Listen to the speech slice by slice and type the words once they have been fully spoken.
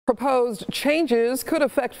Proposed changes could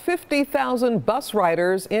affect 50,000 bus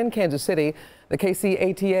riders in Kansas City. The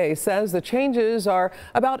KCATA says the changes are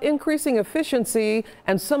about increasing efficiency,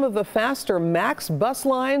 and some of the faster MAX bus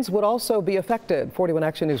lines would also be affected. 41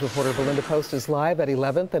 Action News reporter Belinda Post is live at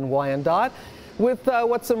 11th and Wyandotte with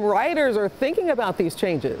what some riders are thinking about these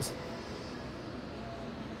changes.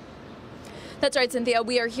 That's right, Cynthia.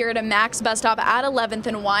 We are here at a MAX bus stop at 11th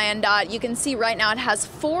and Wyandotte. You can see right now it has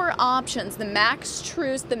 4 options: the MAX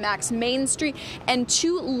Troost, the MAX Main Street, and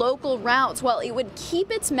 2 local routes. Well, it would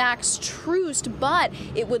keep its MAX Troost, but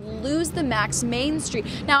it would lose the MAX Main Street.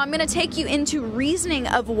 Now, I'm going to take you into reasoning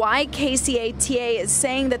of why KCATA is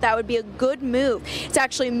saying that that would be a good move. It's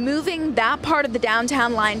actually moving that part of the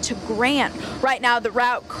downtown line to Grand. Right now, the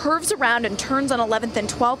route curves around and turns on 11th and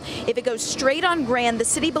 12th. If it goes straight on Grand, the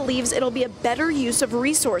city believes it'll be a better use of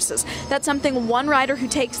resources. That's something one rider who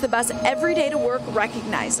takes the bus every day to work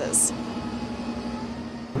recognizes.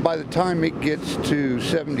 By the time it gets to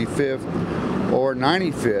 75th or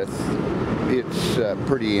 95th, it's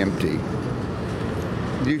pretty empty.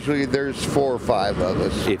 Usually there's 4 or 5 of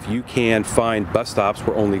us. If you can find bus stops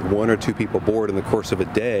where only 1 or 2 people board in the course of a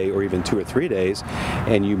day, or even 2 or 3 days,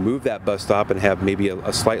 and you move that bus stop and have maybe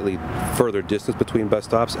a slightly further distance between bus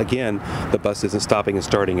stops, again, the bus isn't stopping and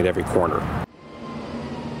starting at every corner.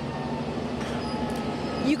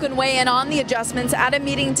 You can weigh in on the adjustments at a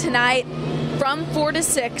meeting tonight from 4 to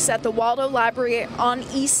 6 at the Waldo Library on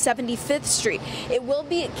East 75th Street. It will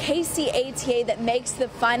be KCATA that makes the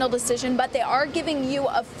final decision, but they are giving you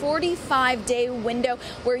a 45-day window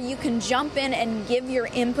where you can jump in and give your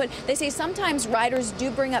input. They say sometimes riders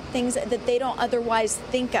do bring up things that they don't otherwise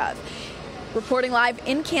think of. Reporting live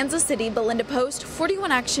in Kansas City, Belinda Post,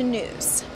 41 Action News.